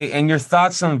And your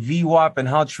thoughts on VWAP and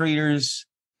how traders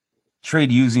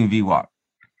trade using VWAP?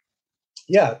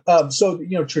 Yeah. So,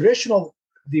 traditional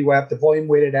VWAP, the volume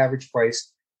weighted average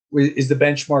price, is the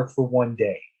benchmark for one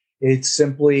day. It's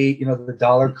simply, the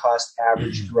dollar cost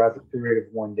average throughout the period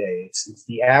of one day. It's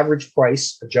the average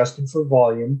price adjusted for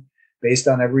volume based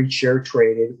on every share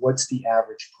traded. What's the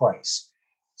average price?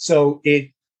 So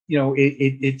it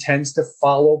tends to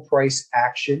follow price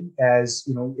action as,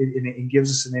 it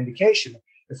gives us an indication.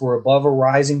 If we're above a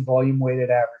rising volume weighted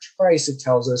average price, it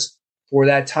tells us for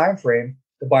that time frame,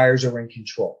 the buyers are in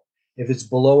control. If it's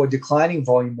below a declining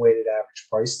volume weighted average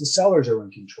price, the sellers are in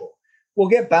control. We'll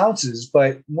get bounces,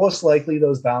 but most likely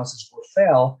those bounces will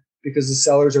fail because the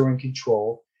sellers are in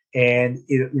control, and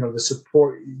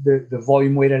the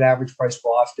volume weighted average price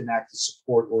will often act as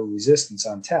support or resistance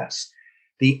on tests.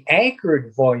 The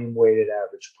anchored volume weighted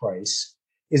average price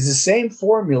is the same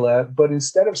formula, but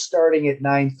instead of starting at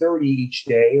 9:30 each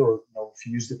day, or if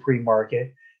you use the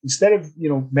pre-market, instead of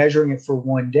measuring it for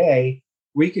one day,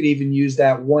 we could even use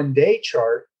that one day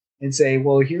chart and say,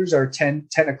 well, here's our 10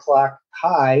 o'clock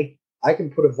high. I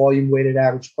can put a volume weighted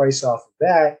average price off of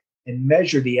that and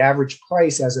measure the average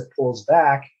price as it pulls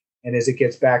back. And as it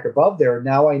gets back above there,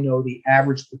 now I know the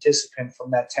average participant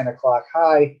from that 10 o'clock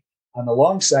high on the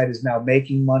long side is now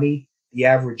making money. The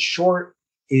average short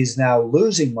is now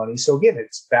losing money. So again,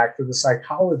 it's back to the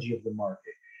psychology of the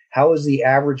market. How is the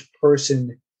average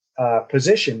person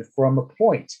positioned from a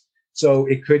point? So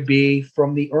it could be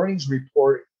from the earnings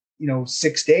report,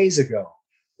 6 days ago,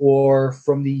 or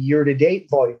from the year-to-date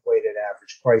volume weighted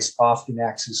average price often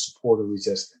acts as support or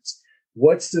resistance.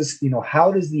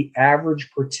 How does the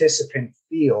average participant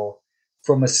feel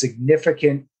from a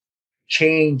significant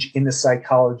change in the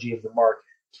psychology of the market?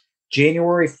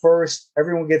 January 1st,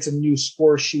 everyone gets a new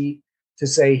score sheet to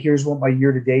say, here's what my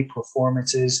year-to-date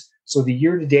performance is. So the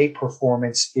year-to-date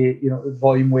performance,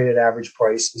 volume weighted average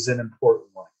price is an important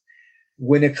one.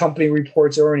 When a company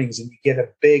reports earnings and you get a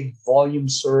big volume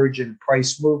surge in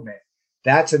price movement,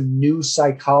 that's a new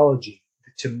psychology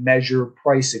to measure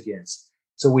price against.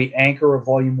 So we anchor a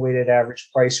volume weighted average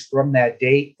price from that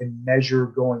date and measure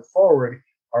going forward.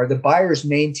 Are the buyers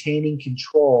maintaining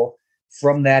control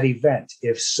from that event?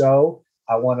 If so,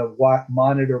 I want to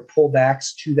monitor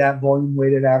pullbacks to that volume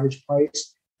weighted average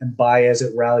price and buy as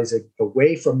it rallies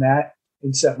away from that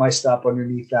and set my stop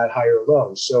underneath that higher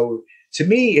low. So to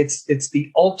me, it's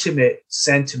the ultimate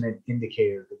sentiment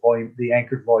indicator, the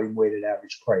anchored volume weighted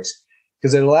average price,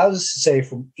 because it allows us to say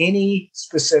from any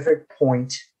specific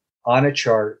point on a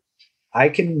chart, I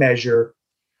can measure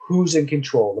who's in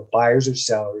control, the buyers or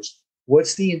sellers.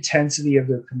 What's the intensity of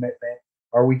their commitment?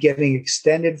 Are we getting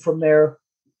extended from there?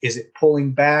 Is it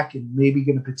pulling back and maybe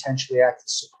going to potentially act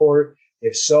as support?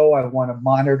 If so, I want to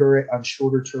monitor it on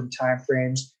shorter term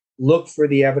timeframes. Look for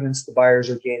the evidence the buyers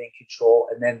are gaining control,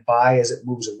 and then buy as it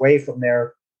moves away from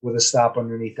there with a stop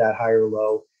underneath that higher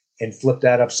low, and flip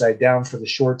that upside down for the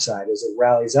short side. As it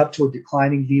rallies up to a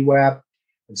declining VWAP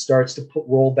and starts to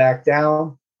roll back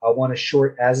down, I want to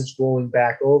short as it's rolling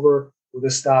back over with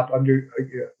a stop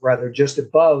just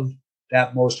above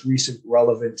that most recent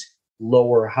relevant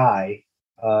lower high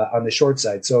on the short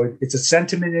side. So it's a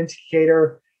sentiment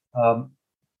indicator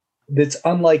that's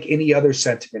unlike any other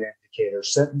sentiment indicator.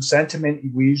 Sentiment,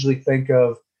 we usually think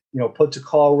of, put to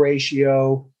call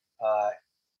ratio,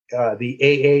 the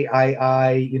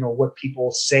AAII, what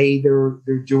people say they're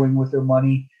doing with their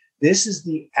money. This is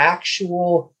the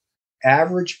actual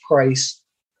average price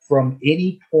from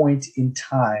any point in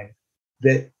time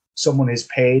that someone has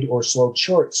paid or sold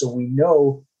short. So we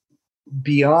know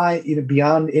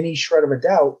beyond any shred of a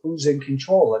doubt who's in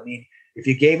control. I mean, if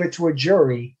you gave it to a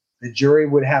jury, the jury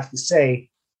would have to say,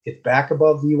 if back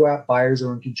above VWAP, buyers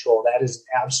are in control. That is an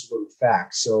absolute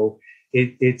fact. So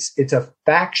it's a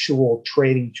factual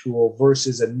trading tool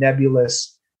versus a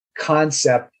nebulous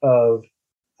concept of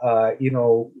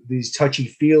these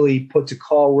touchy-feely put to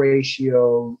call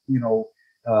ratio, and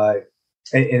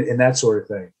that sort of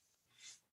thing.